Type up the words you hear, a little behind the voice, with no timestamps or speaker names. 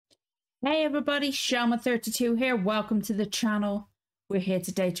Hey everybody, Shelma32 here. Welcome to the channel. We're here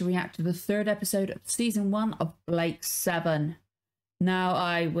today to react to the third episode of season 1 of Blake 7. Now,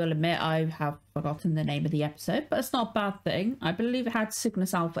 I will admit I have forgotten the name of the episode, but it's not a bad thing. I believe it had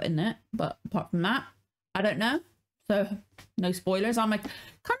Cygnus Alpha in it, but apart from that, I don't know. So, no spoilers. I'm like,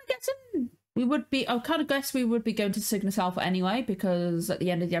 kind of guessing we would be, I kind of guess we would be going to Cygnus Alpha anyway, because at the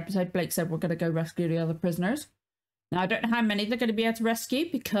end of the episode, Blake said we're going to go rescue the other prisoners. Now, I don't know how many they're going to be able to rescue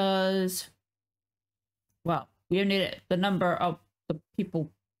because, well, we only, the number of the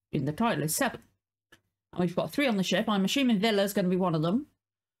people in the title is 7. And we've got 3 on the ship. I'm assuming Villa's going to be one of them.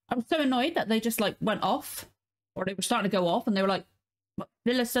 I was so annoyed that they just, like, went off. Or they were starting to go off and they were like, what,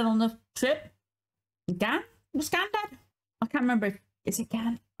 Villa's still on the ship? Gan? Was Gan dead? I can't remember if, is it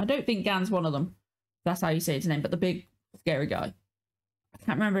Gan? I don't think Gan's one of them. That's how you say his name, but the big, scary guy. I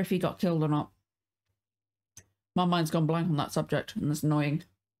can't remember if he got killed or not. My mind's gone blank on that subject, and it's annoying.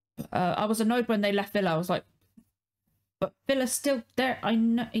 I was annoyed when they left Villa. I was like, but Villa's still there. I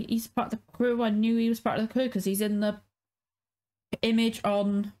know he's part of the crew. I knew he was part of the crew because he's in the image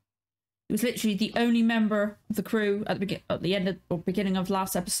on... He was literally the only member of the crew at the end of, or beginning of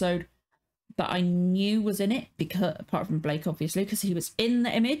last episode that I knew was in it, because apart from Blake, obviously, because he was in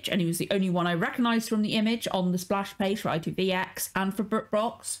the image, and he was the only one I recognised from the image on the splash page for I2VX and for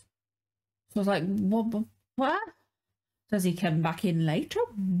BritBox. So I was like, what? Does he come back in later?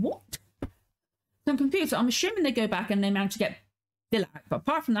 What? So I'm confused. I'm assuming they go back and they manage to get Villa out. But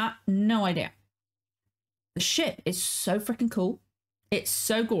apart from that, no idea. The ship is so freaking cool. It's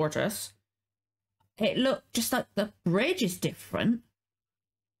so gorgeous. It looked just like the bridge is different.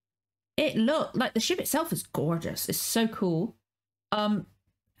 It looked like the ship itself is gorgeous. It's so cool. Avon?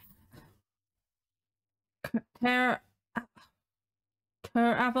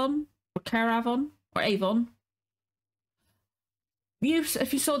 Or Avon.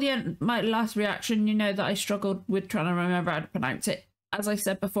 If you saw the end, my last reaction, you know that I struggled with trying to remember how to pronounce it. As I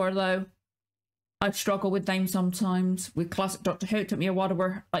said before, though, I struggle with names sometimes. With classic Doctor Who, it took me a while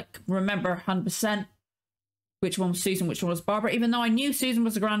to remember 100% which one was Susan, which one was Barbara. Even though I knew Susan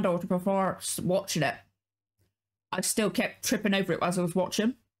was the granddaughter before watching it, I still kept tripping over it as I was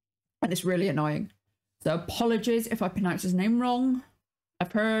watching, and it's really annoying. So apologies if I pronounce his name wrong.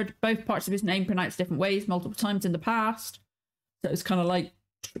 I've heard both parts of his name pronounced different ways multiple times in the past. So it's kind of like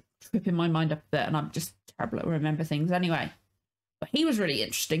tripping my mind up a bit, and I'm just terrible at remember things anyway. But he was really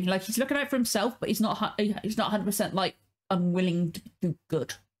interesting. Like, he's looking out for himself, but he's not 100% like unwilling to do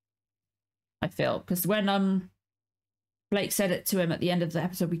good, I feel. Because when Blake said it to him at the end of the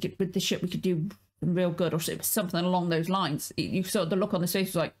episode, with the ship we could do real good, or it was something along those lines. You saw the look on his face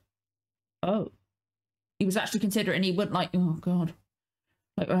was like, oh. He was actually considering, he wouldn't like, oh God.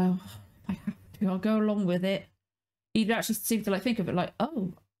 Like, oh, I have to, I'll go along with it. He'd actually seem to like think of it like,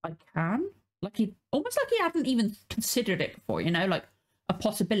 oh, I can? Like, he almost like he hadn't even considered it before, you know, like a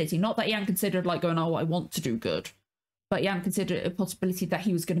possibility. Not that he hadn't considered like going, oh, I want to do good, but he hadn't considered it a possibility that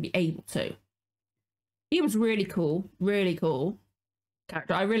he was going to be able to. He was really cool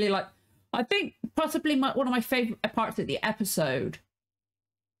character. I really like, I think possibly one of my favourite parts of the episode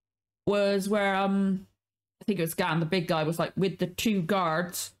was where, I think it was Gan, the big guy, was like with the 2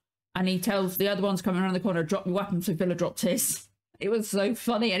 guards, and he tells the other ones coming around the corner, drop your weapon, so Villa dropped his. It was so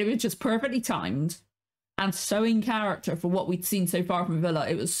funny, and it was just perfectly timed and so in character for what we'd seen so far from Villa.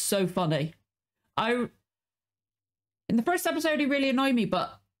 It was so funny. In the first episode, he really annoyed me,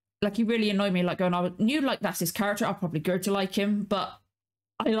 but like, he really annoyed me, like going, I knew like that's his character, I'll probably grow to like him, but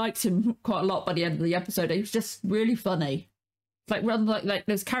I liked him quite a lot by the end of the episode. He was just really funny. Like, rather like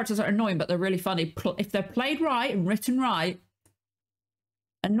those characters are annoying, but they're really funny. If they're played right and written right,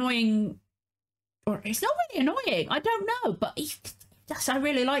 annoying, or it's not really annoying, I don't know, but I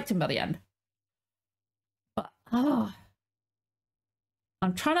really liked him by the end. But I'm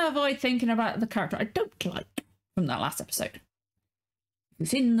trying to avoid thinking about the character I don't like from that last episode. If you've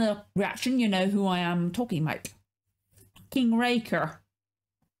seen the reaction, you know who I am talking about. Fucking Raker.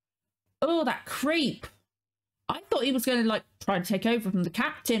 Oh, that creep. I thought he was going to like try to take over from the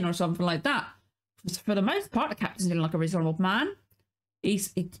captain or something like that. For the most part, the captain seemed like a reasonable man.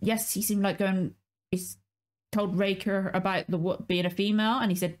 Yes, he seemed like going. He's told Raker about being a female, and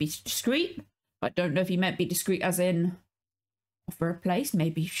he said be discreet. I don't know if he meant be discreet as in offer a place,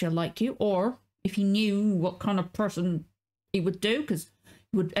 maybe she'll like you, or if he knew what kind of person he would do, because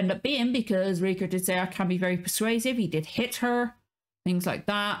he would end up being, because Raker did say I can be very persuasive. He did hit her, things like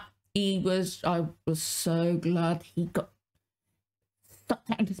that. I was so glad he got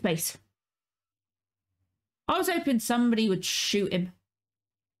sucked out into space. I was hoping somebody would shoot him.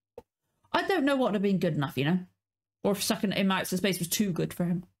 I don't know what would have been good enough, you know? Or if sucking him out to space was too good for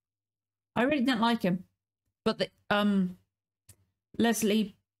him. I really didn't like him. But the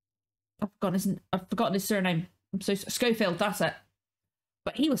Leslie, I've forgotten his surname. I'm so Schofield, that's it.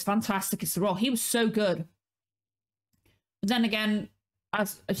 But he was fantastic as the role. He was so good. But then again,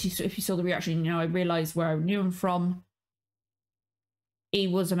 if you saw the reaction, you know, I realized where I knew him from. He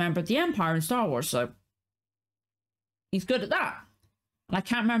was a member of the Empire in Star Wars, so he's good at that. And I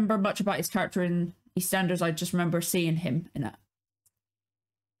can't remember much about his character in EastEnders. I just remember seeing him in it.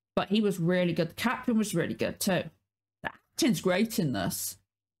 But he was really good. The captain was really good too. The acting's great in this.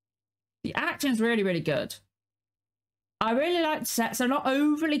 The acting's really, really good. I really like the sets. They're not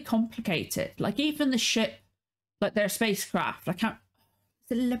overly complicated. Like even the ship, like their spacecraft. I can't...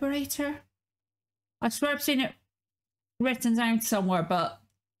 Is it Liberator? I swear I've seen it written down somewhere, but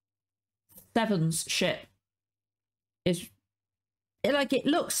Seven's ship is... It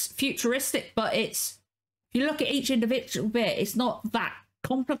looks futuristic, but it's... If you look at each individual bit, it's not that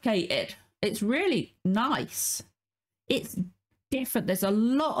complicated. It's really nice. It's different. There's a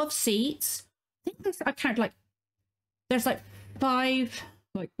lot of seats. I think there's... I count like... There's like 5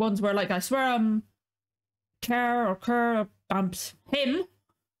 like ones where like I swear Kerr him.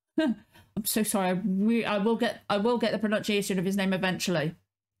 I'm so sorry. I will get the pronunciation of his name eventually.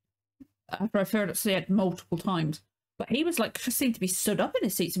 After I've heard it said multiple times. But he was like seemed to be stood up in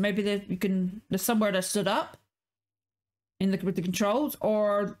his seat. So maybe there's somewhere they're stood up in with the controls,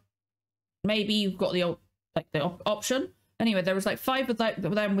 or maybe you've got the option. Anyway, there was like 5 of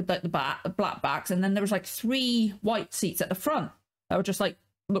them with like the black backs, and then there was like 3 white seats at the front that were just like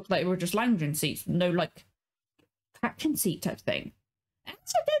looked like they were just lounging seats, no like captain seat type thing. And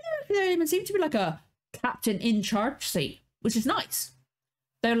so I don't know if there even seemed to be like a captain in charge seat, which is nice.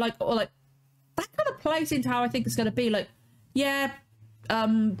 They're like, or like that kind of plays into how I think it's going to be. Like, yeah,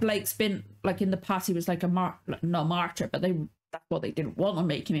 Blake's been like in the past he was like not a martyr, but that's what they didn't want to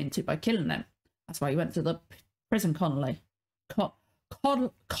make him into by killing him. That's why he went to the prison colony.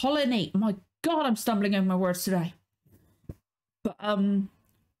 Colony. My God, I'm stumbling over my words today. But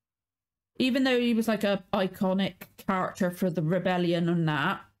even though he was like a iconic character for the rebellion and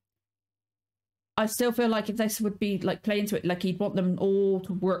that, I still feel like if this would be like play into it, like he'd want them all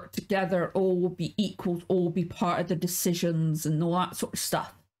to work together, all be equals, all be part of the decisions and all that sort of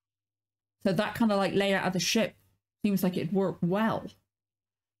stuff. So that kind of like layout of the ship seems like it'd work well.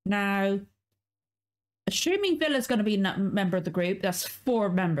 Now, assuming Villa's going to be a member of the group, that's 4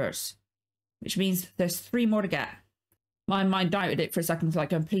 members, which means there's 3 more to get. My mind doubted it for a second. I was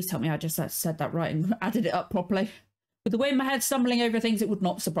like, oh, please tell me I just said that right and added it up properly. With the way my head's stumbling over things, it would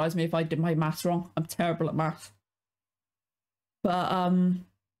not surprise me if I did my maths wrong. I'm terrible at maths. But I'm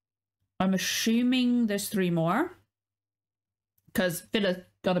assuming there's 3 more. Because Villa's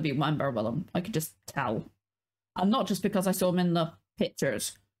got to be a member of them. I could just tell. And not just because I saw him in the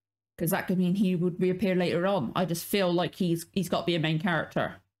pictures. Because that could mean he would reappear later on. I just feel like he's got to be a main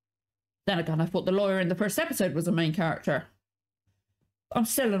character. Then again, I thought the lawyer in the first episode was a main character. I'm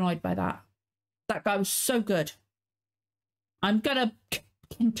still annoyed by that. That guy was so good. I'm gonna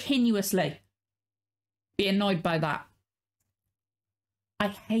continuously be annoyed by that. I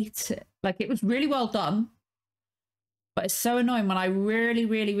hate it. Like, it was really well done. But it's so annoying when I really,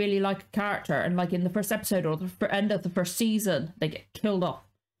 really, really like a character and like in the first episode or the end of the first season, they get killed off.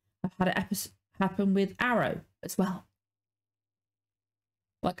 I've had it happen with Arrow as well.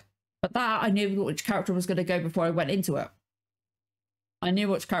 Like, but that I knew which character was going to go before I went into it. I knew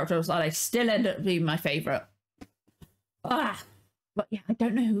which character was, and I still ended up being my favourite. But yeah, I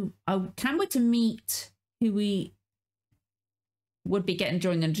don't know who. I can't wait to meet who we would be getting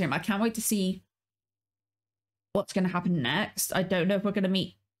joined in the gym. I can't wait to see what's going to happen next. I don't know if we're going to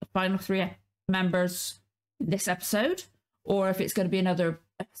meet the final 3 members in this episode, or if it's going to be another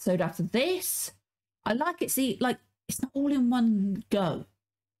episode after this. I like it. See, like, it's not all in one go.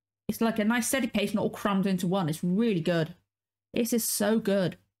 It's like a nice steady pace, not all crammed into one. It's really good. This is so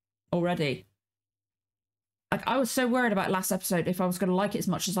good already. Like, I was so worried about last episode if I was going to like it as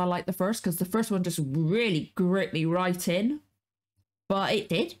much as I liked the first, because the first one just really gripped me right in. But it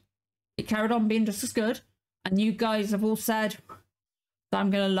did. It carried on being just as good. And you guys have all said that I'm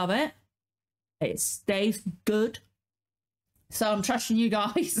going to love it. It stays good. So I'm trusting you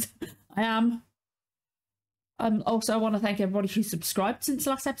guys. I am. Also, I want to thank everybody who subscribed since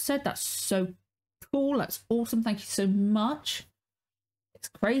the last episode. That's so cool. That's awesome. Thank you so much. It's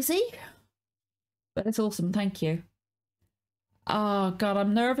crazy, but it's awesome. Thank you. Oh, God,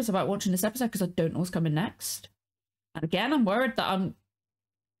 I'm nervous about watching this episode because I don't know what's coming next. And again, I'm worried that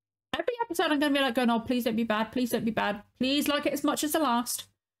every episode I'm going to be like going, oh, please don't be bad. Please don't be bad. Please like it as much as the last.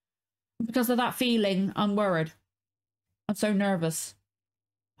 Because of that feeling, I'm worried. I'm so nervous.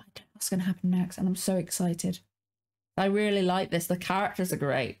 I don't know what's going to happen next, and I'm so excited. I really like this. The characters are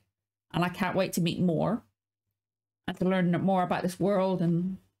great, and I can't wait to meet more and to learn more about this world,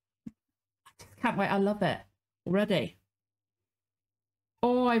 and I just can't wait. I love it already.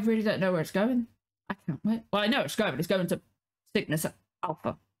 Oh, I really don't know where it's going. I can't wait. Well, I know it's going. It's going to Cygnus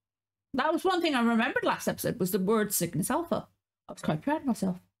Alpha. That was one thing I remembered last episode, was the word Cygnus Alpha. I was quite proud of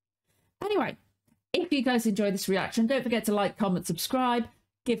myself. Anyway, if you guys enjoyed this reaction, don't forget to like, comment, subscribe,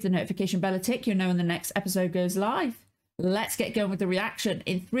 give the notification bell a tick. You'll know when the next episode goes live. Let's get going with the reaction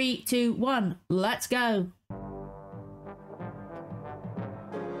in 3, 2, 1. Let's go.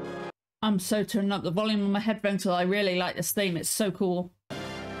 I'm so turning up the volume on my headphones. I really like this theme. It's so cool.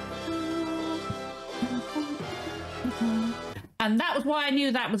 And that was why I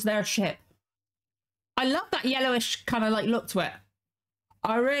knew that was their ship. I love that yellowish kind of like look to it.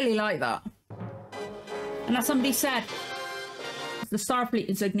 I really like that. And as somebody said, it's the Starfleet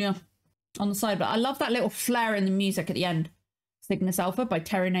insignia on the side, but I love that little flare in the music at the end. Cygnus Alpha by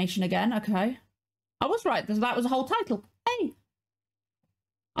Terry Nation again. Okay. I was right. That was the whole title. Hey.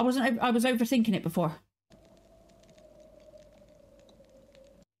 I was overthinking it before.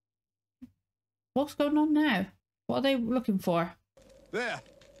 What's going on now? What are they looking for? There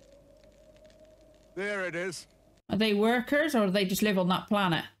it is. Are they workers, or do they just live on that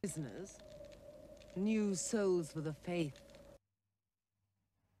planet? Prisoners, new souls for the faith.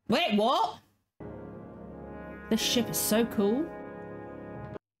 Wait, what? This ship is so cool.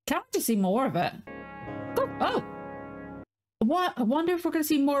 Can't wait to see more of it. Oh. What? I wonder if we're going to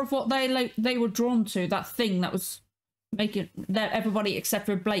see more of what they were drawn to. That thing that was making that everybody except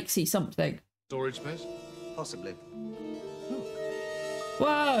for Blake see something. Storage space? Possibly.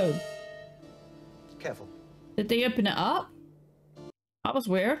 Whoa. Careful. Did they open it up? That was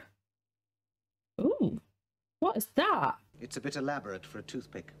weird. Ooh. What is that? It's a bit elaborate for a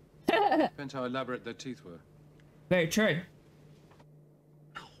toothpick. Depends how elaborate their teeth were. Very true.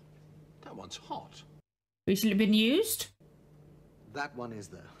 That one's hot. Recently been used? That one is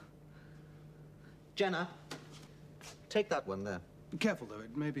there. Jenna, take that one there. Be careful, though.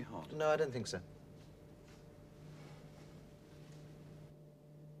 It may be hot. No, I don't think so.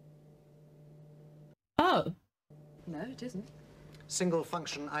 Oh. No, it isn't. Single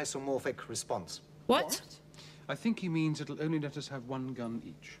function isomorphic response. What? I think he means it'll only let us have one gun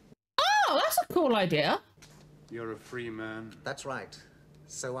each. Oh, that's a cool idea. You're a free man. That's right.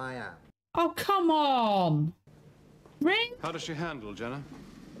 So I am. Oh, come on. Ring? How does she handle, Jenna?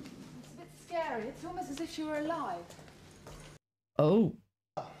 It's a bit scary. It's almost as if she were alive. Oh.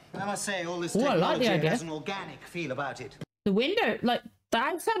 I must say, all this Oh, I like the technology idea. has an organic feel about it. The window, like, the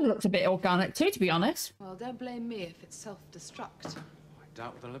outside looks a bit organic too, to be honest. Well, don't blame me if it's self-destruct. I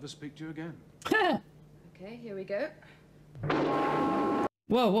doubt they'll ever speak to you again. Okay, here we go.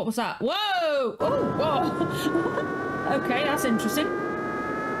 Whoa, what was that? Whoa! Oh, whoa! Okay, that's interesting.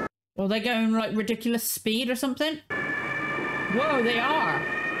 Are they going like ridiculous speed or something? Whoa, they are.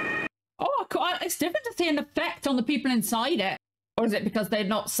 Oh, it's different to see an effect on the people inside it. Or is it because they're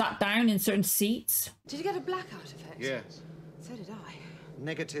not sat down in certain seats? Did you get a blackout effect? Yes. So did I.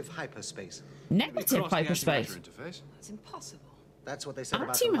 Negative hyperspace. Negative hyperspace. Interface. That's impossible. That's what they said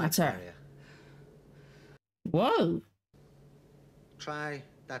about the light Antimatter. barrier. Whoa. Try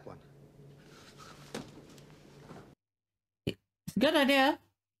that one. It's a good idea.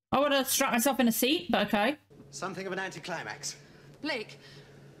 I would have strapped myself in a seat, but okay. Something of an anticlimax. Blake,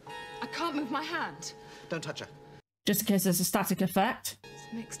 I can't move my hand. Don't touch her. Just in case there's a static effect.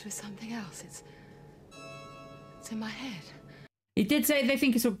 It's mixed with something else. It's in my head. He did say they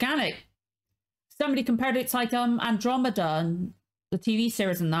think it's organic. Somebody compared it to like Andromeda and the TV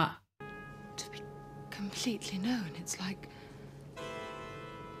series and that. To be completely known, it's like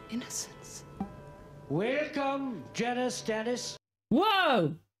innocence. Welcome, Jenna Stannis.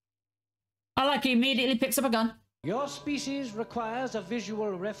 Whoa! I like he immediately picks up a gun. Your species requires a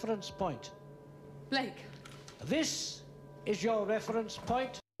visual reference point. Blake. This is your reference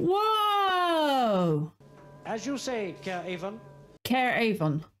point. Whoa! As you say, Care Avon. Care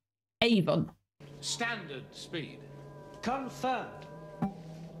Avon. Avon. Standard speed. Confirmed.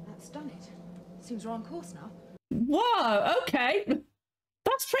 That's done it. Seems we're on course now. Whoa, okay.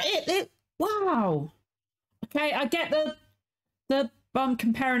 That's pretty... wow. Okay, I get the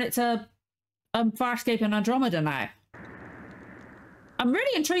comparing it to Farscape and Andromeda now. I'm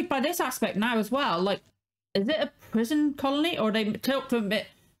really intrigued by this aspect now as well. Like, is it a prison colony, or they talk to a bit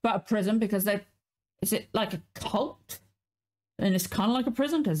about a prison because they... Is it like a cult? And it's kind of like a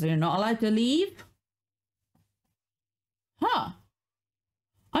prison because they're not allowed to leave? Huh.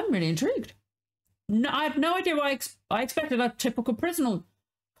 I'm really intrigued. No, I have no idea why I expected a typical prison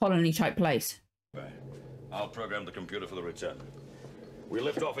colony type place. I'll program the computer for the return. We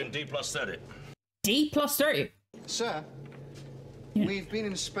lift off in D+30. D+30? Sir, Yeah. we've been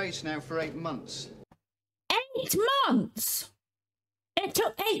in space now for 8 months. 8 months? It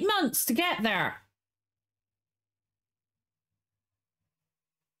took 8 months to get there.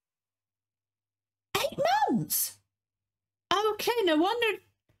 8 months? Okay, no wonder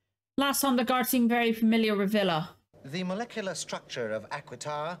last time the guard seemed very familiar with Villa. The molecular structure of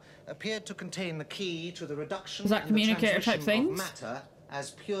Aquitar appeared to contain the key to the reduction Is that and the communicator type transmission of things? matter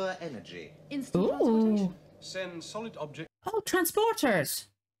as pure energy. Instant transportation. Ooh. Send solid object. Oh, transporters.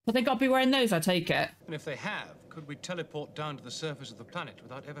 But they got to be wearing those, I take it. And if they have, could we teleport down to the surface of the planet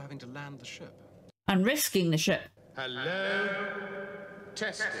without ever having to land the ship? And risking the ship. Hello?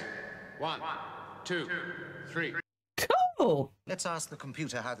 Testing. 1, 2, 3. Cool. Let's ask the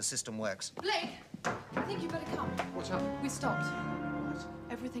computer how the system works. Blake, I think you better come. What's up? We stopped. What?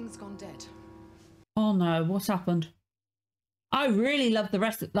 Everything's gone dead. Oh no, what's happened? I really love the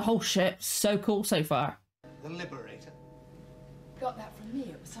rest of the whole ship. So cool so far. The Liberator. Got that from me.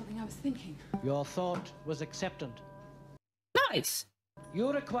 It was something I was thinking. Your thought was accepted. Nice.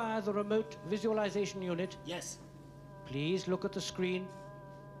 You require the remote visualization unit. Yes. Please look at the screen.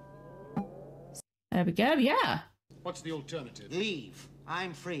 There we go, yeah. What's the alternative? Leave.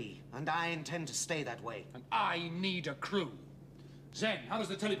 I'm free, and I intend to stay that way. And I need a crew. Zen, how does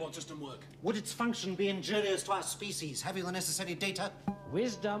the teleport system work? Would its function be injurious to our species? Have you the necessary data?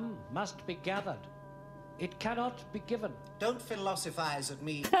 Wisdom must be gathered. It cannot be given. Don't philosophize at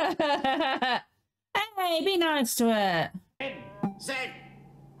me. Hey, be nice to it. Zen!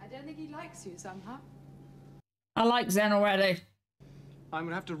 I don't think he likes you somehow. I like Zen already. I'm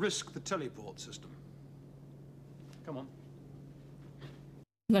gonna have to risk the teleport system. Come on.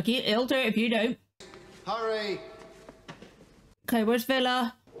 Look, he'll do it if you don't. Hurry! Okay, where's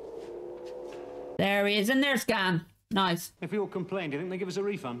Villa? There he is, and there's Gan. Nice. If we all complain, do you think they give us a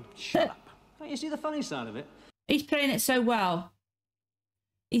refund? Shut up. Don't you see the funny side of it? He's playing it so well.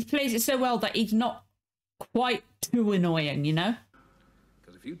 He plays it so well that he's not quite too annoying, you know?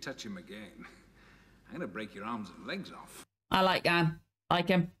 Because if you touch him again, I'm going to break your arms and legs off. I like Gan. Like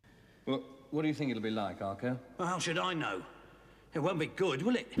him. Well, what do you think it'll be like, Arco? Well, how should I know? It won't be good,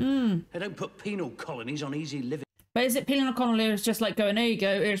 will it? They don't put penal colonies on easy living. But is it Penal Colony or is just like going, there you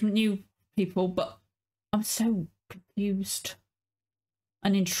go, here's new people, but I'm so confused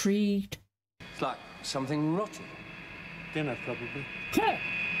and intrigued. It's like something rotten. Dinner, probably.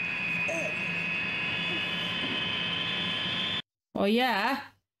 Oh yeah,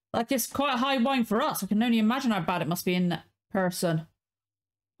 like it's quite a high wine for us. I can only imagine how bad it must be in that person.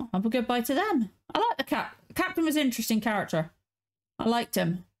 Oh, have a goodbye to them. I like the captain was an interesting character. I liked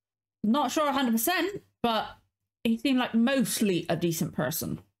him. Not sure 100%, but he seemed like mostly a decent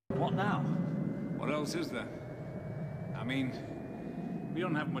person. What now? What else is there? I mean, we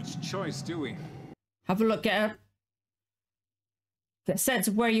don't have much choice, do we? Have a look at get a sense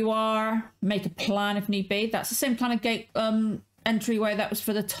of where you are, make a plan if need be. That's the same kind of gate entryway that was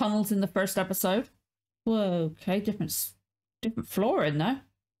for the tunnels in the first episode. Whoa, okay, different floor in there.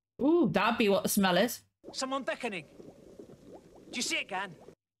 Ooh, that'd be what the smell is. Someone beckoning. Do you see it, Gan?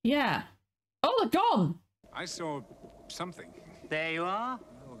 Yeah. Oh, they're gone. I saw something. There you are.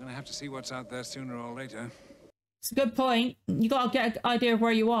 Well, we're going to have to see what's out there sooner or later. It's a good point. You got to get an idea of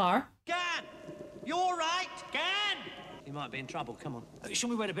where you are. Gan! You all right? Gan! He might be in trouble. Come on. Shall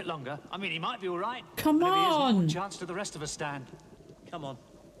we wait a bit longer? I mean, he might be all right. Come But if he isn't, on. what chance do the rest of us stand? Come on.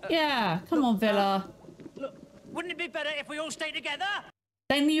 Yeah, come on, Villa. Look, wouldn't it be better if we all stay together?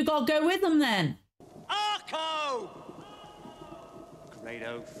 Then you got to go with them then. Arco! Great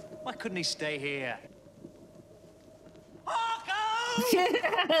oath. Why couldn't he stay here?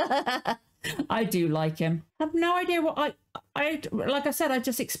 Arco! I do like him. I have no idea what I like I said, I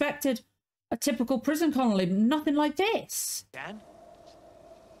just expected a typical prison colony, nothing like this. Gan?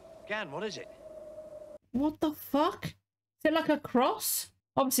 Gan, what is it? What the fuck? Is it like a cross?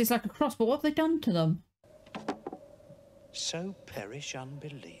 Obviously it's like a cross, but what have they done to them? So perish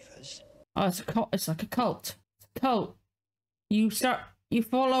unbelievers. Oh, it's a cult. It's like a cult. It's a cult. You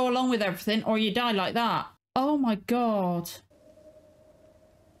follow along with everything or you die like that. Oh my god.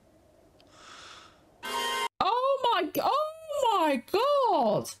 Oh my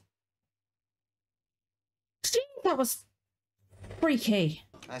god. Gee, that was freaky.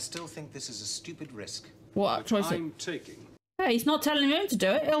 I still think this is a stupid risk. What choice? I'm taking. Hey, he's not telling him to do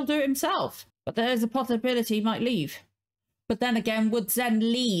it. He'll do it himself. But there's a possibility he might leave. But then again, would Zen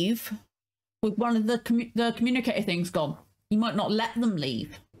leave with one of the communicator things gone? He might not let them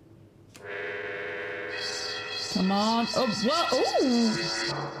leave. Come on. Oh, what? Ooh.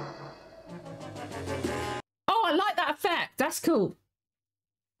 Oh, I like that effect. That's cool.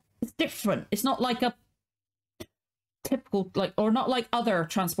 It's different. It's not like a typical, like, or not like other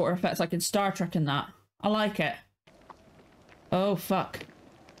transporter effects like in Star Trek and that. I like it. Oh, fuck.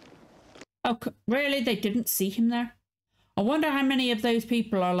 Oh, really? They didn't see him there? I wonder how many of those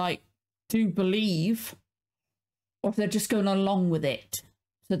people are like, do believe, or if they're just going along with it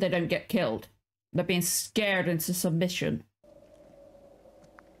so they don't get killed. They're being scared into submission.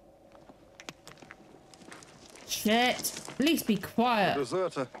 Shit. At least be quiet.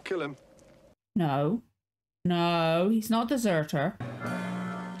 Deserter. Kill him. No. No, he's not a deserter.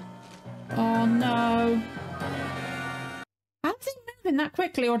 Oh no. How are they moving that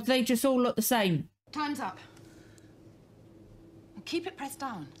quickly, or do they just all look the same? Time's up. Keep it pressed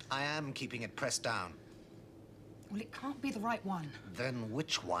down. I am keeping it pressed down. Well, it can't be the right one. Then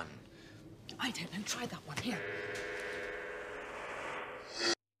which one? I don't know. Try that one. Here.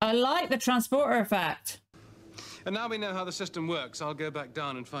 I like the transporter effect. And now we know how the system works, I'll go back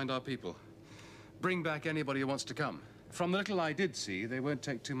down and find our people. Bring back anybody who wants to come. From the little I did see, they won't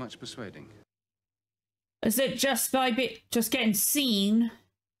take too much persuading. Is it just by just getting seen,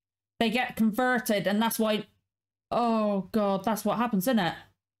 they get converted, and that's why... Oh, God, that's what happens, isn't it?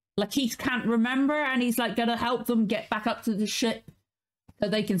 Like, he can't remember, and he's, like, gonna help them get back up to the ship so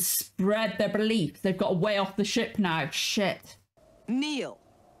they can spread their belief. They've got a way off the ship now. Shit. Kneel.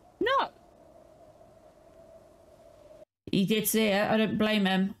 No. He did see it. I don't blame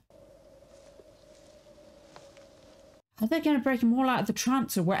him. Are they going to break them all out of the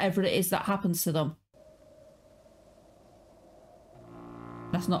trance or whatever it is that happens to them?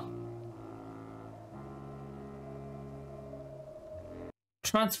 That's not...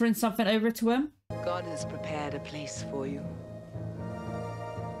 Transferring something over to him? God has prepared a place for you.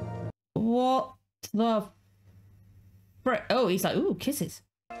 What the... Oh, he's like, ooh, kisses.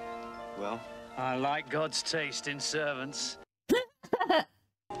 Well, I like God's taste in servants.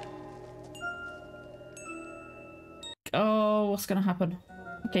 Oh, what's going to happen?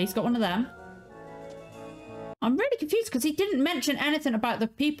 Okay, he's got one of them. I'm really confused because he didn't mention anything about the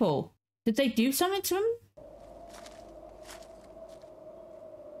people. Did they do something to him?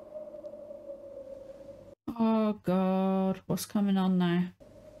 Oh, God. What's coming on now?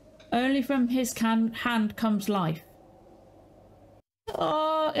 Only from his hand comes life.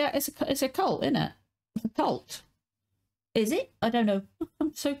 Oh, yeah, it's a cult, isn't it? It's a cult. Is it? I don't know.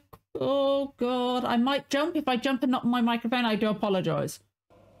 I'm so... Oh, God. I might jump. If I jump and not my microphone, I do apologise.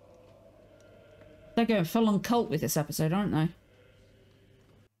 They're going full-on cult with this episode, aren't they?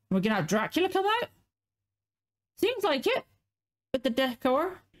 We're going to have Dracula come out? Seems like it. With the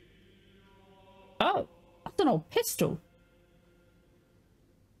decor. Oh, that's an old pistol.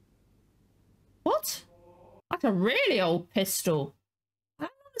 What? That's a really old pistol. How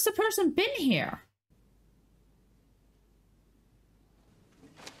long has the person been here?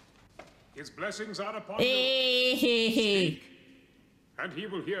 His blessings are upon you. Speak, and he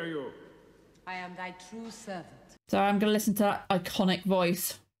will hear you. I am thy true servant. So I'm going to listen to that iconic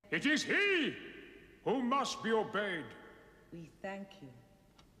voice. It is he who must be obeyed. We thank you.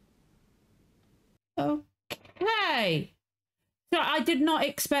 Okay. So I did not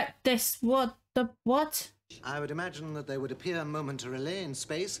expect this. What? I would imagine that they would appear momentarily in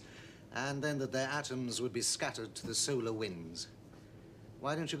space, and then that their atoms would be scattered to the solar winds.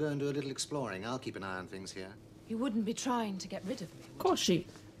 Why don't you go and do a little exploring? I'll keep an eye on things here. You wouldn't be trying to get rid of me. Of course she's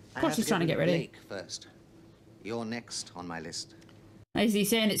trying to get rid of Blake first. You're next on my list. Is he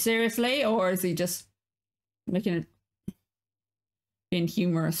saying it seriously, or is he just making it being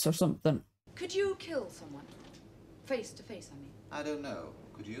humorous or something? Could you kill someone? Face to face, I mean. I don't know.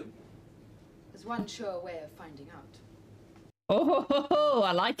 Could you? There's one sure way of finding out. Oh,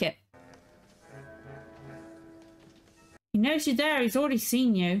 I like it. He knows you're there. He's already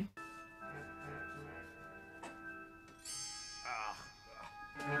seen you.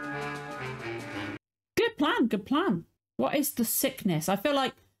 Good plan, good plan. What is the sickness? I feel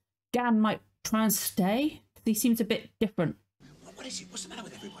like Gan might try and stay. He seems a bit different. What is it? What's the matter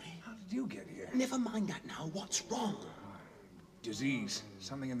with everybody? How did you get here? Never mind that now. What's wrong? Disease.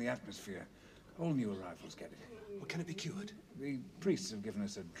 Something in the atmosphere. All new arrivals get it. Well, can it be cured? The priests have given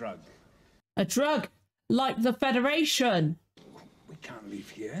us a drug. A drug? Like the Federation? We can't leave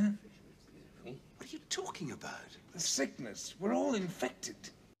here. What are you talking about? The sickness. We're all infected.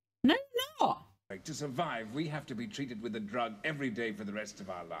 No, not. To survive, we have to be treated with a drug every day for the rest of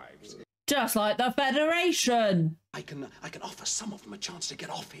our lives. Just like the Federation. I can offer some of them a chance to get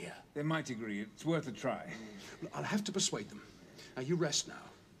off here. They might agree. It's worth a try. I'll have to persuade them. Now, you rest now.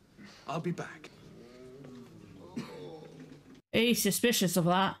 I'll be back. He's suspicious of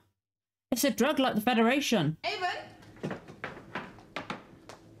that. It's a drug like the Federation. Avon!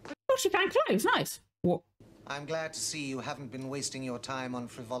 Oh, she found clothes. Nice. What? I'm glad to see you haven't been wasting your time on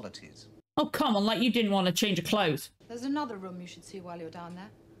frivolities. Oh, come on, like you didn't want to change your clothes. There's another room you should see while you're down there.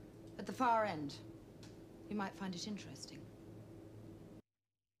 At the far end. You might find it interesting.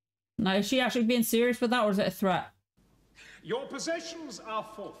 Now, is she actually being serious with that, or is it a threat? Your possessions are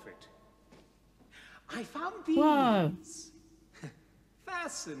forfeit. I found these. Whoa.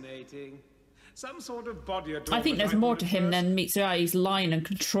 Fascinating. Some sort of body odor. I think there's more to him than meets the eye. He's lying and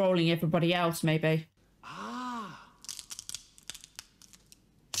controlling everybody else, maybe. Ah.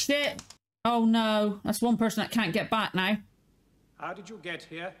 Shit. Oh no. That's one person that can't get back now. How did you get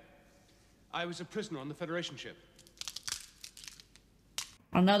here? I was a prisoner on the Federation ship.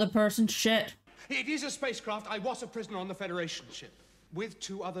 Another person. Shit. It is a spacecraft. I was a prisoner on the Federation ship. With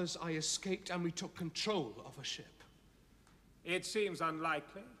 2 others, I escaped and we took control of a ship. It seems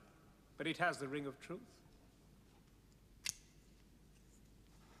unlikely, but it has the ring of truth.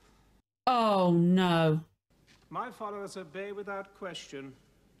 Oh no. My followers obey without question.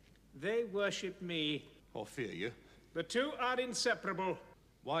 They worship me. Or fear you. The two are inseparable.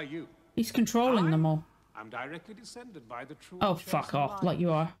 Why you? He's controlling them all. I'm directly descended by the true. Oh, fuck off, like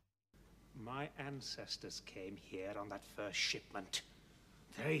you are. My ancestors came here on that first shipment.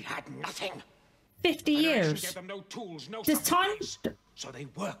 They had nothing. 50 years. Gave them no tools, no This time, so they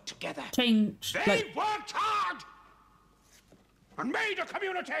worked together. Change. They worked hard and made a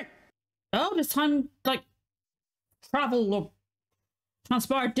community. Oh, this time, like, travel or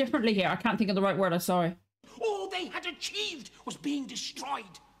transpire differently here. I can't think of the right word. I'm sorry. All they had achieved was being destroyed.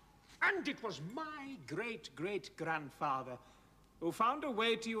 And it was my great-great-grandfather who found a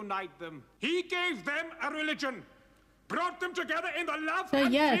way to unite them. He gave them a religion, brought them together in the love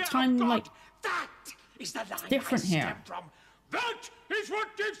and yeah, fear time, of God. like, that is the line different I here. stem from. That is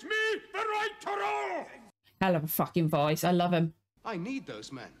what gives me the right to rule. Hell of a fucking voice. I love him. I need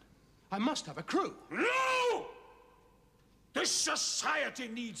those men. I must have a crew. No! This society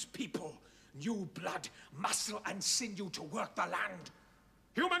needs people. New blood, muscle, and sinew to work the land.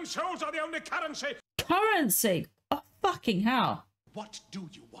 Human souls are the only currency. Currency? Oh, fucking hell. What do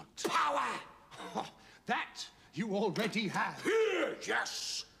you want? Power! That you already have. Here,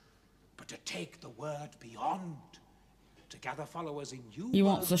 yes. But to take the word beyond. To gather followers in new He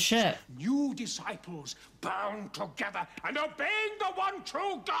wants the ship. New disciples bound together and obeying the one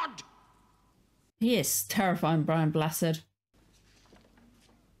true God. He is terrifying, Brian Blessed.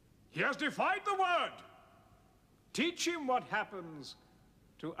 He has defied the word. Teach him what happens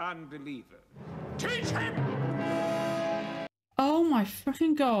to unbelievers. Teach him! Oh my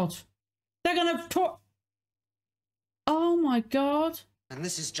fucking god. They're gonna talk. Oh my god. And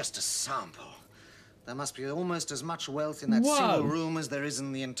this is just a sample. There must be almost as much wealth in that Whoa. single room as there is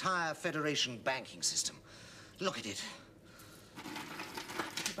in the entire Federation banking system. Look at it.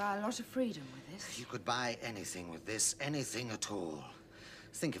 You buy a lot of freedom with this. You could buy anything with this, anything at all.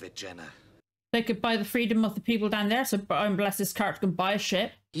 Think of it, Jenna. They could buy the freedom of the people down there, so Brian Blessed's character can buy a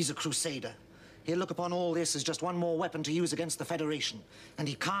ship. He's a crusader. He'll look upon all this as just one more weapon to use against the Federation. And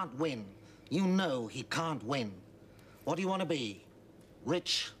he can't win. You know he can't win. What do you want to be?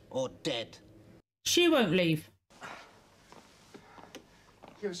 Rich or dead? She won't leave.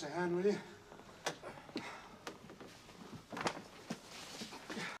 Give us a hand, will you?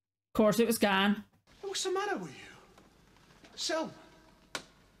 Of course, it was Gan. What's the matter with you? Selma.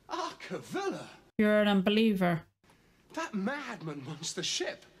 Arcavilla. You're an unbeliever. That madman wants the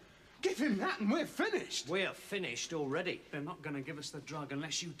ship. Give him that and we're finished. We're finished already. They're not going to give us the drug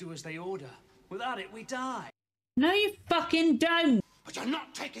unless you do as they order. Without it, we die. No, you fucking don't. But you're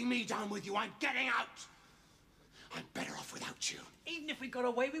not taking me down with you. I'm getting out. I'm better off without you. Even if we got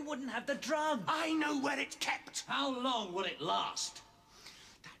away, we wouldn't have the drug. I know where it's kept. How long will it last?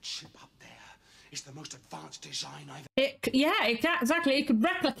 That ship up there is the most advanced design I've... Exactly. It could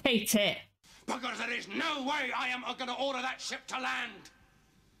replicate it. Because there is no way I am going to order that ship to land.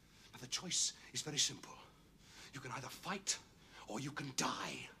 But the choice is very simple. You can either fight or you can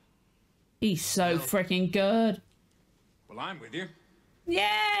die. He's so freaking good. Well, I'm with you.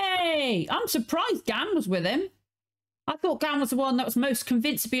 Yay! I'm surprised Gan was with him. I thought Gan was the one that was most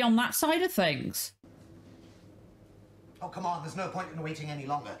convinced to be on that side of things. Oh, come on. There's no point in waiting any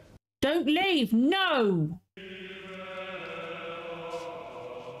longer. Don't leave. No!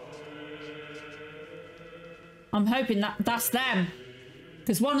 I'm hoping that's them.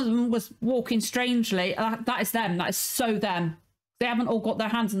 Because one of them was walking strangely. That is them. That is so them. They haven't all got their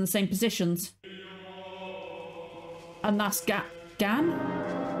hands in the same positions. And that's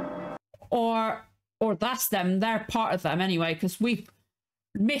Gan? Or Or that's them. They're part of them anyway, because we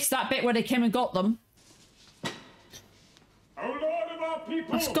missed that bit where they came and got them. O Lord of our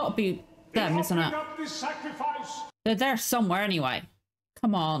people, That's got to be them, isn't it? up this sacrifice. They're there somewhere anyway.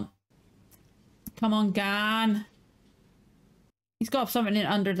 Come on. Come on, Gan. He's got something in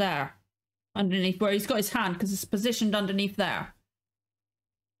under there. Underneath where he's got his hand, because it's positioned underneath there.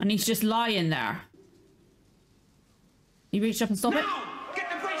 And he's just lying there. You reach up and stop it? Get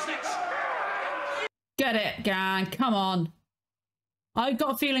the bracelets! Get it, Gan. Come on. I've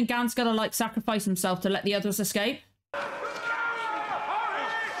got a feeling Gan's gonna, like, sacrifice himself to let the others escape.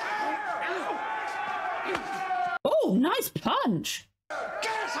 Oh, nice punch.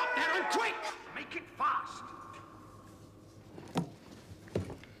 Get us up there and quick! Make it fast!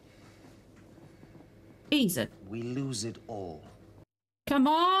 Easy. We lose it all. Come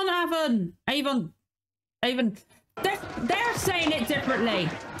on, Avon. Avon. They're saying it differently.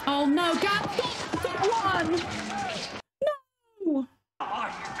 Oh no, Gan got one. No.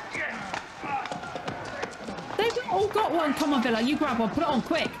 They've all got one. Come on, Villa. You grab one. Put it on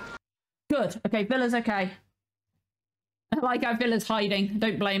quick. Good. Okay, Villa's okay. I like how Villa's hiding.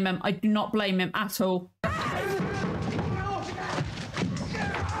 Don't blame him. I do not blame him at all.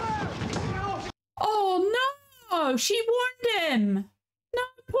 Oh no! She warned him. No,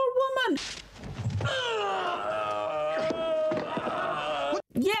 poor woman.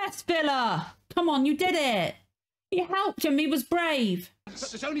 Yes, Villa. Come on, you did it. You helped him. He was brave. But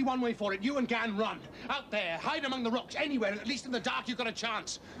there's only one way for it. You and Gan run. Out there, hide among the rocks, anywhere. At least in the dark, you've got a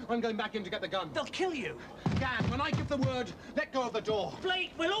chance. I'm going back in to get the gun. They'll kill you. Gan, when I give the word, let go of the door.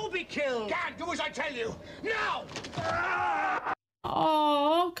 Blake, we'll all be killed. Gan, do as I tell you. Now!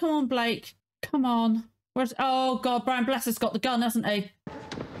 Oh, come on, Blake. Come on. Where's... Oh, God. Brian Blesser's got the gun, hasn't he?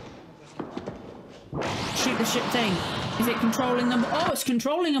 Shoot the ship thing. Is it controlling them? Oh, it's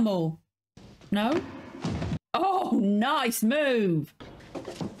controlling them all. No? Oh, nice move.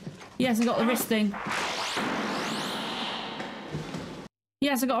 He hasn't got the wrist thing. He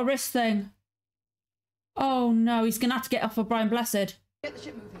hasn't got a wrist thing. Oh, no. He's going to have to get off of Brian Blessed. Get the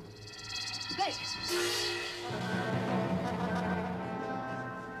ship moving. Blake!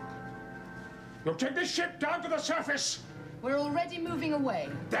 You'll take this ship down to the surface. We're already moving away.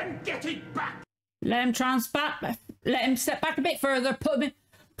 Then get it back. Let him step back a bit further. Put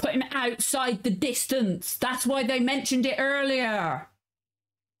him outside the distance. That's why they mentioned it earlier.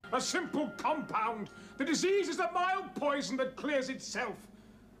 A simple compound. The disease is a mild poison that clears itself.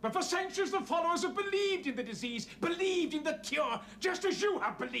 But for centuries, the followers have believed in the disease, believed in the cure, just as you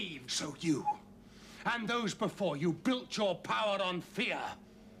have believed. So you and those before you built your power on fear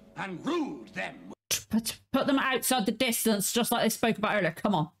and ruled them. Put them outside the distance, just like they spoke about earlier.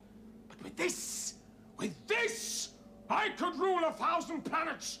 Come on. But with this, I could rule 1,000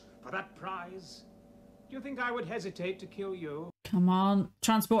 planets for that prize. Do you think I would hesitate to kill you? Come on.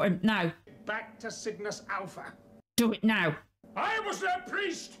 Transport him now. Back to Cygnus Alpha. Do it now. I was their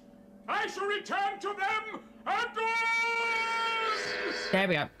priest. I shall return to them and go. There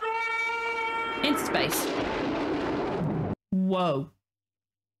we go. Into space. Whoa.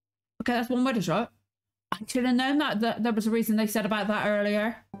 Okay, that's one way to shot. I should have known that there was a reason they said about that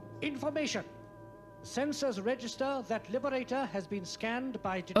earlier. Information. Sensors register that Liberator has been scanned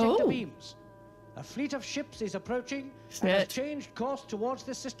by detector beams. A fleet of ships is approaching and has changed course towards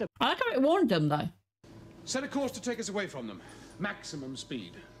this system. I like how it warned them, though. Set a course to take us away from them. Maximum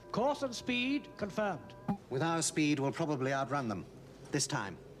speed. Course and speed confirmed. With our speed, we'll probably outrun them. This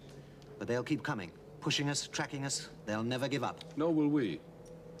time. But they'll keep coming. Pushing us, tracking us. They'll never give up. Nor will we.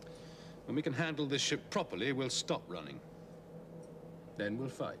 When we can handle this ship properly, we'll stop running. Then we'll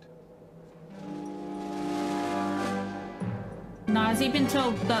fight. Now, has he been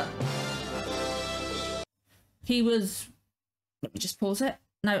told that he was... Let me just pause it.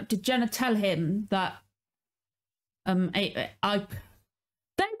 Now, did Jenna tell him that... They really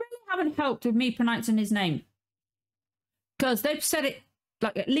haven't helped with me pronouncing his name. Because they've said it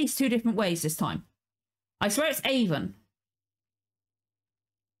like at least 2 different ways this time. I swear it's Avon.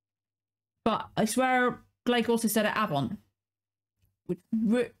 But I swear Blake also said it Avon. Which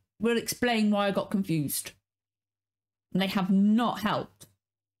will explain why I got confused. And they have not helped.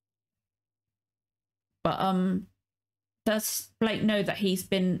 But does Blake know that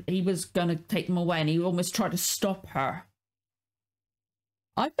he was gonna take them away and he almost tried to stop her?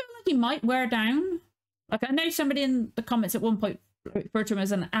 I feel like he might wear down. Like, I know somebody in the comments at one point referred to him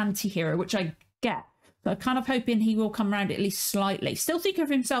as an anti-hero, which I get. So I'm kind of hoping he will come around at least slightly. Still think of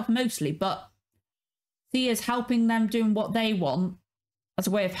himself mostly, but he is helping them doing what they want as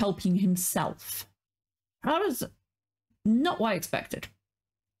a way of helping himself. That was not what I expected.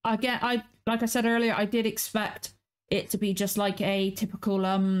 Again, like I said earlier, I did expect it to be just like a typical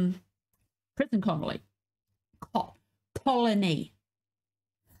prison colony. Colony.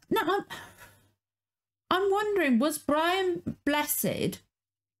 No, I'm wondering, was Brian Blessed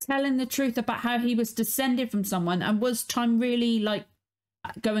telling the truth about how he was descended from someone, and was time really like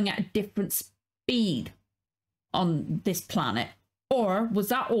going at a different speed on this planet? Or was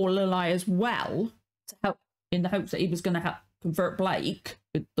that all a lie as well, to help, in the hopes that he was going to help convert Blake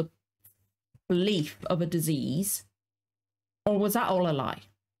with the belief of a disease? Or was that all a lie?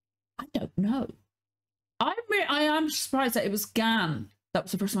 I don't know. I am surprised that it was Gan that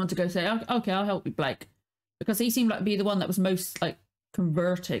was the first one to go say, okay, I'll help you, Blake. Because he seemed like to be the one that was most like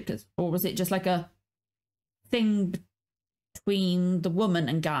converted. Or was it just like a thing between the woman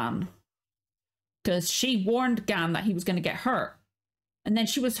and Gan? Because she warned Gan that he was going to get hurt. And then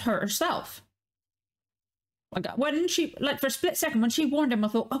she was hurt herself. Like, when she, like, for a split second, when she warned him, I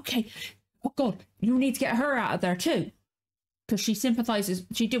thought, okay, oh God, you need to get her out of there too. Because she sympathizes,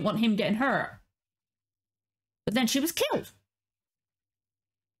 she didn't want him getting hurt. But then she was killed.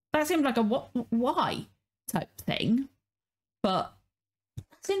 That seemed like a why type thing. But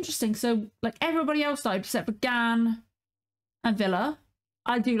that's interesting. So, like, everybody else died except for Gan and Villa.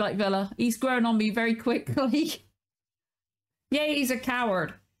 I do like Villa. He's grown on me very quickly. Yeah, he's a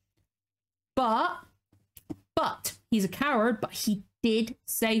coward. But he's a coward, but he did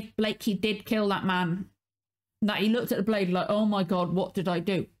save Blake. He did kill that man. That he looked at the blade like, oh my God, what did I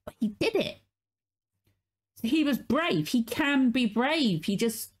do? But he did it. So he was brave. He can be brave. He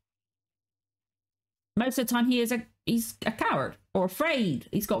just, most of the time he's a coward or afraid.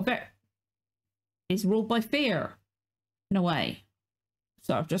 He's ruled by fear in a way.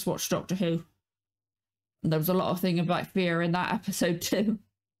 So I've just watched Doctor Who. And there was a lot of thing about fear in that episode too.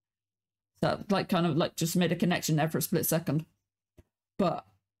 So like kind of like just made a connection there for a split second. But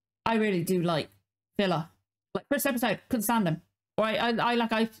I really do like Villa. Like first episode, couldn't stand him. Or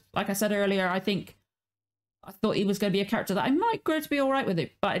like I said earlier, I thought he was going to be a character that I might grow to be all right with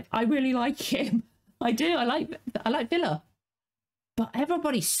it, but I really like him. I do. I like Villa. But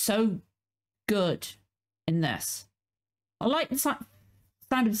everybody's so good in this. I like the sound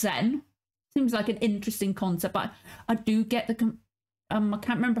of Zen. Seems like an interesting concept, but I do get the I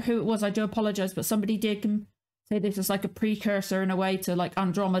can't remember who it was. I do apologize, but somebody did say this is like a precursor in a way to like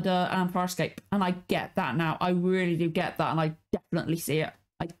Andromeda and Farscape, and I get that now. I really do get that, and I definitely see it.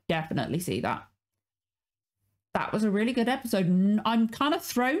 I definitely see that. That was a really good episode. I'm kind of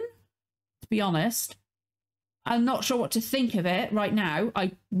thrown, to be honest. I'm not sure what to think of it right now.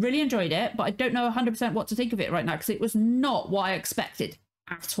 I really enjoyed it, but I don't know 100% what to think of it right now because it was not what I expected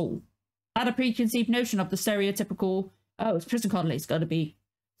at all. I had a preconceived notion of the stereotypical, oh, it's prison colony, it's got to be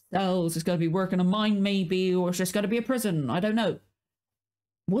cells, it's got to be working a mine maybe, or it's just got to be a prison. I don't know. It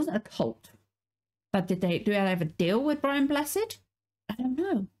wasn't a cult. But do they have a deal with Brian Blessed? I don't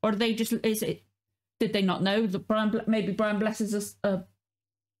know. Or do they just, did they not know that maybe Brian Blessed was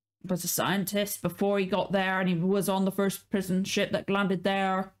a scientist before he got there, and he was on the first prison ship that landed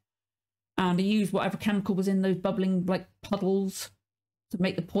there, and he used whatever chemical was in those bubbling like puddles to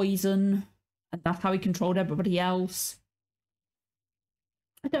make the poison, and that's how he controlled everybody else.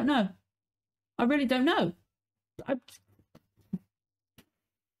 I don't know. I really don't know. I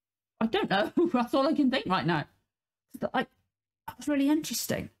don't know. That's all I can think right now. That was really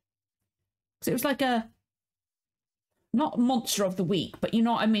interesting. Because it was like not monster of the week, but you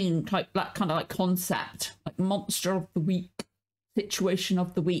know what I mean? Like that kind of like concept. Like monster of the week, situation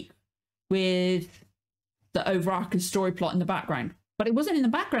of the week, with the overarching story plot in the background. But it wasn't in the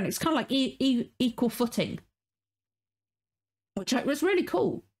background. It's kind of like equal footing, which was really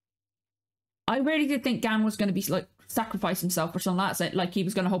cool. I really did think Gan was going to be like sacrifice himself or something like that. Like he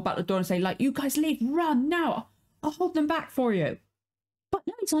was going to hold back the door and say like, you guys leave, run now. I'll hold them back for you. But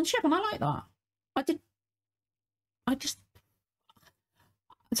no, he's on ship, and I like that.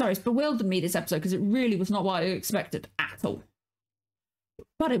 Sorry, it's bewildered me this episode because it really was not what I expected at all.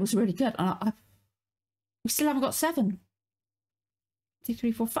 But it was really good. And we still haven't got 7. 2,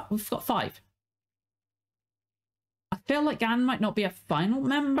 3, 4, 5. We've got 5. I feel like Gan might not be a final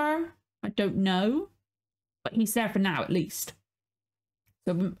member. I don't know. But he's there for now, at least.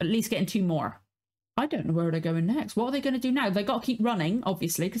 So we're at least getting 2 more. I don't know where they're going next. What are they going to do now? They've got to keep running,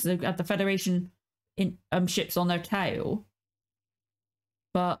 obviously, because they've got the Federation ships on their tail.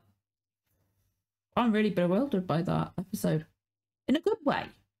 But I'm really bewildered by that episode. In a good way.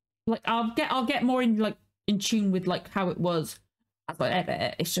 Like I'll get more in tune with like how it was as I edit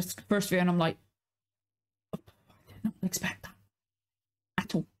it. It's just first view and I'm like, oh, I did not expect that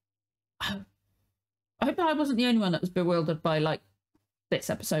at all. I hope I wasn't the only one that was bewildered by like this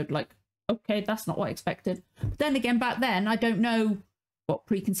episode. Like okay, that's not what I expected. But then again, back then, I don't know what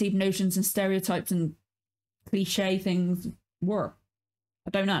preconceived notions and stereotypes and cliche things were. I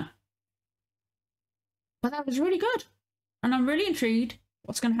don't know. But that was really good. And I'm really intrigued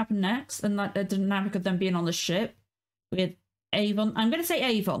what's going to happen next. And like the dynamic of them being on the ship with Avon. I'm going to say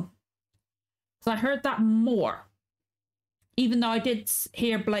Avon. Because I heard that more. Even though I did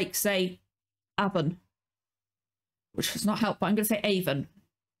hear Blake say Avon. Which does not help, but I'm going to say Avon.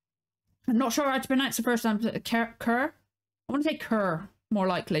 I'm not sure how to pronounce the first time. Kerr? I want to say Kerr, more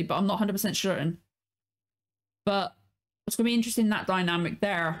likely, but I'm not 100% certain. But it's going to be interesting, that dynamic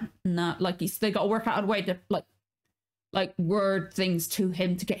there. And that, like, they got to work out a way to, like word things to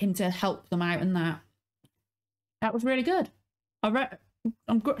him to get him to help them out, and that. That was really good.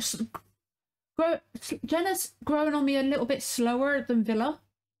 Jenna's growing on me a little bit slower than Villa,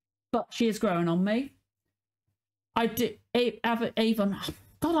 but she is growing on me. I did Avon.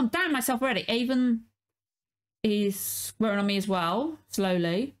 God, I'm down myself already. Avon is growing on me as well,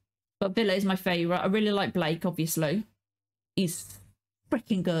 slowly. But Villa is my favourite. I really like Blake, obviously. He's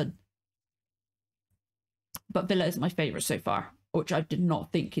freaking good. But Villa is my favourite so far, which I did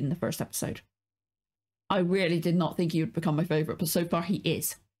not think in the first episode. I really did not think he would become my favourite, but so far he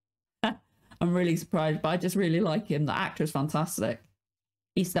is. I'm really surprised, but I just really like him. The actor's fantastic.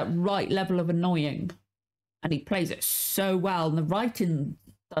 He's that right level of annoying. And he plays it so well. And the writing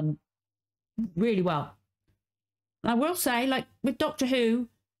done really well. And I will say, like, with Doctor Who,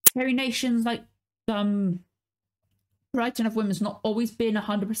 Terry Nation's, like, writing of women's not always been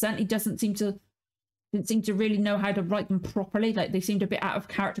 100%. He didn't seem to really know how to write them properly. Like, they seemed a bit out of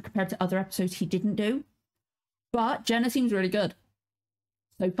character compared to other episodes he didn't do. But Jenna seems really good.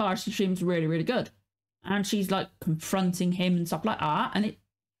 So far, she seems really, really good. And she's, like, confronting him and stuff like that. And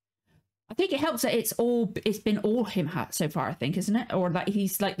I think it helps that it's been all him so far, I think, isn't it? Or that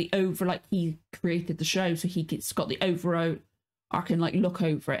he's like he created the show, so he's got the overarching like look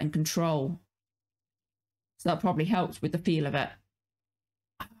over it and control. So that probably helps with the feel of it.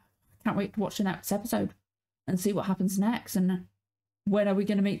 Can't wait to watch the next episode and see what happens next. And when are we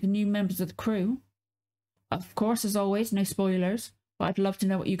going to meet the new members of the crew? Of course, as always, no spoilers. But I'd love to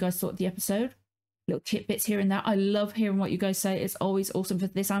know what you guys thought of the episode. Little tidbits here and there. I love hearing what you guys say. It's always awesome for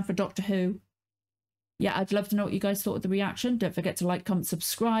this and for Doctor Who. Yeah, I'd love to know what you guys thought of the reaction. Don't forget to like, comment,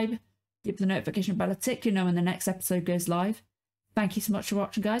 subscribe. Give the notification bell a tick. You know when the next episode goes live. Thank you so much for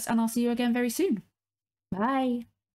watching, guys. And I'll see you again very soon. Bye.